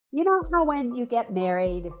You know how when you get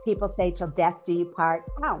married, people say till death do you part?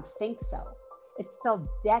 I don't think so. It's till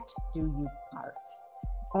debt do you part.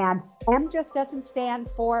 And M just doesn't stand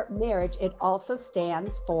for marriage. It also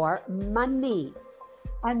stands for money.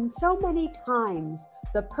 And so many times,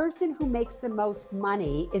 the person who makes the most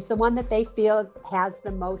money is the one that they feel has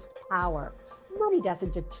the most power. Money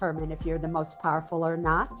doesn't determine if you're the most powerful or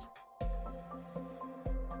not.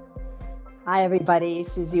 Hi, everybody.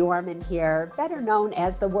 Suze Orman here, better known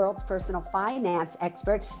as the world's personal finance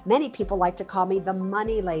expert. Many people like to call me the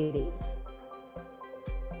money lady.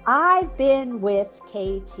 I've been with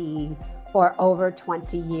KT for over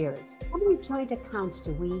 20 years. How many joint accounts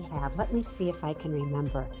do we have? Let me see if I can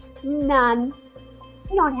remember. None.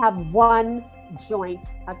 We don't have one joint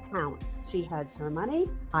account. She has her money.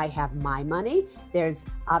 I have my money. There's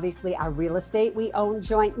obviously our real estate we own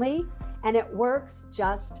jointly, and it works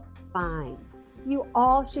just fine. You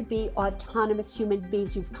all should be autonomous human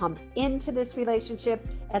beings. You've come into this relationship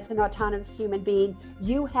as an autonomous human being.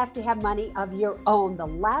 You have to have money of your own. The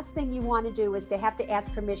last thing you want to do is to have to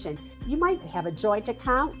ask permission. You might have a joint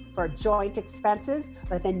account for joint expenses,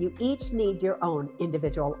 but then you each need your own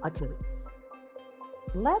individual account.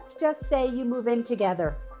 Let's just say you move in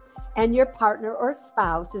together and your partner or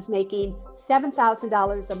spouse is making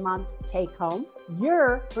 $7,000 a month take home.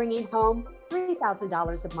 You're bringing home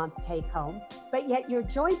 $3,000 a month take home, but yet your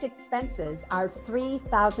joint expenses are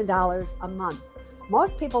 $3,000 a month.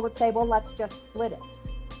 Most people would say, well, let's just split it.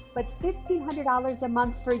 But $1,500 a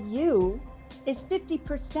month for you is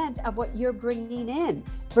 50% of what you're bringing in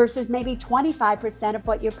versus maybe 25% of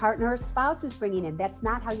what your partner or spouse is bringing in. That's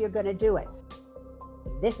not how you're going to do it.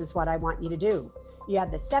 This is what I want you to do. You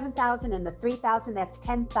have the $7,000 and the $3,000, that's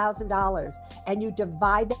 $10,000. And you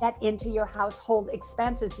divide that into your household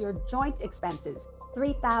expenses, your joint expenses,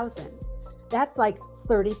 $3,000. That's like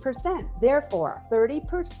 30%. Therefore,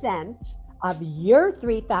 30% of your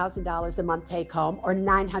 $3,000 a month take home, or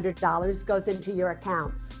 $900, goes into your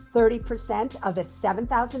account. 30% of the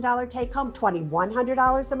 $7,000 take home,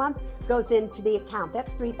 $2,100 a month, goes into the account.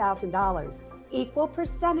 That's $3,000. Equal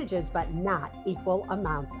percentages, but not equal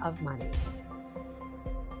amounts of money.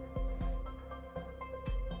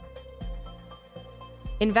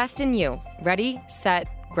 Invest in you. Ready, set,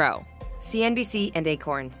 grow. CNBC and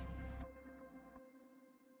Acorns.